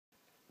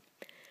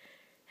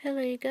Hello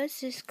you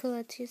guys, this is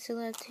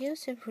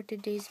Latios, and for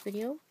today's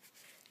video,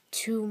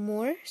 2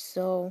 more,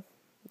 so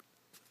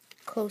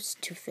close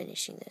to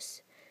finishing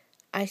this.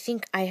 I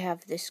think I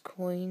have this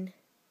coin.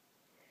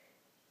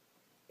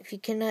 If you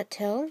cannot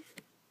tell,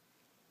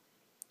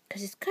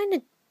 because it's kind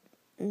of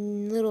a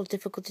little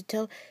difficult to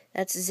tell,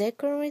 that's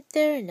Zekrom right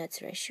there, and that's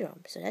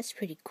Reshiram, so that's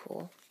pretty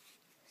cool.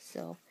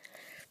 So,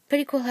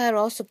 pretty cool how it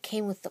also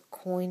came with a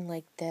coin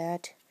like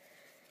that.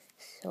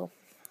 So,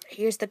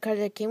 here's the card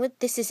that it came with.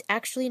 This is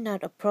actually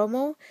not a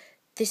promo.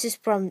 This is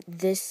from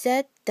this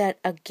set that,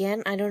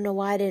 again, I don't know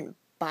why I didn't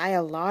buy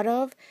a lot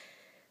of.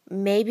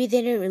 Maybe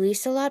they didn't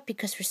release a lot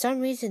because for some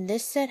reason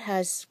this set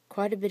has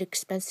quite a bit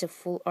expensive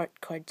full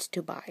art cards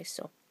to buy.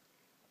 So,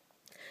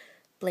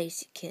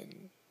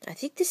 Blaziken. I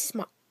think this is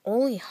my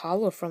only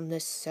holo from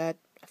this set,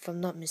 if I'm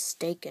not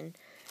mistaken.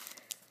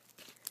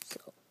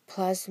 So,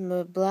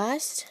 Plasma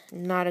Blast.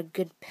 Not a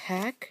good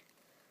pack.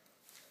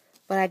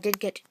 But I did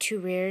get 2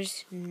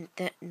 rares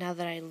now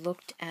that I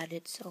looked at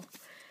it, so.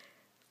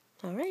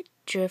 Alright,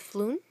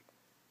 Drifloon.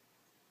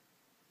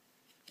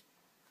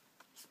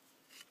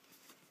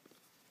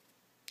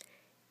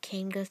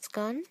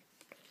 Kangaskhan.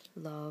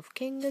 Love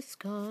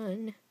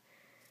Kangaskhan.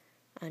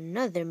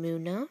 Another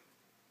Muna.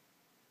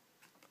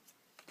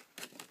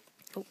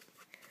 Oh.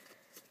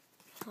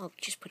 I'll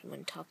just put him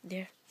on top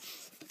there.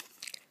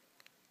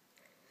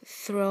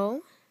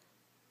 Throw.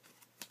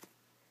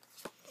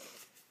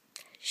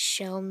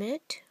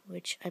 Shelmet,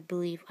 which I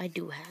believe I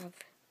do have.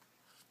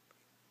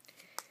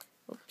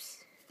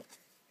 Oops.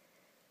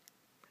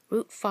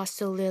 Root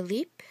Fossilier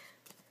Leap.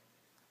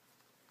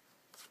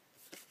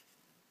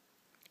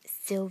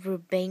 Silver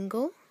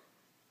Bangle.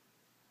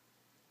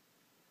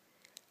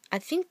 I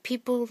think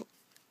people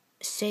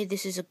say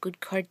this is a good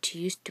card to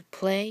use to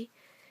play.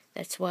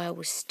 That's why I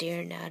was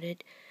staring at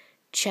it.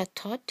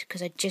 Chatot,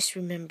 because I just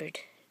remembered.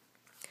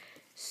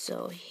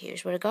 So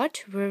here's what I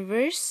got.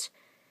 Reverse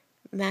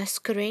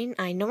Masquerain.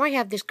 I know I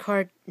have this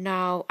card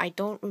now. I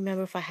don't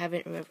remember if I have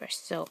it in reverse.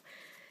 So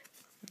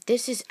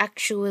this is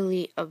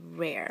actually a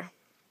rare.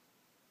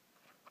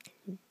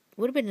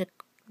 Would have been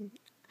a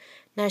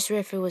nice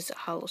rare if it was a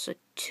holo. So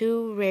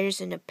 2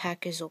 rares in a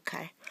pack is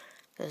okay.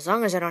 As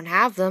long as I don't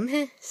have them.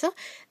 So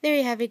there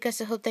you have it,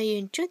 guys. I hope that you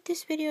enjoyed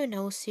this video, and I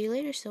will see you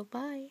later. So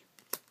bye.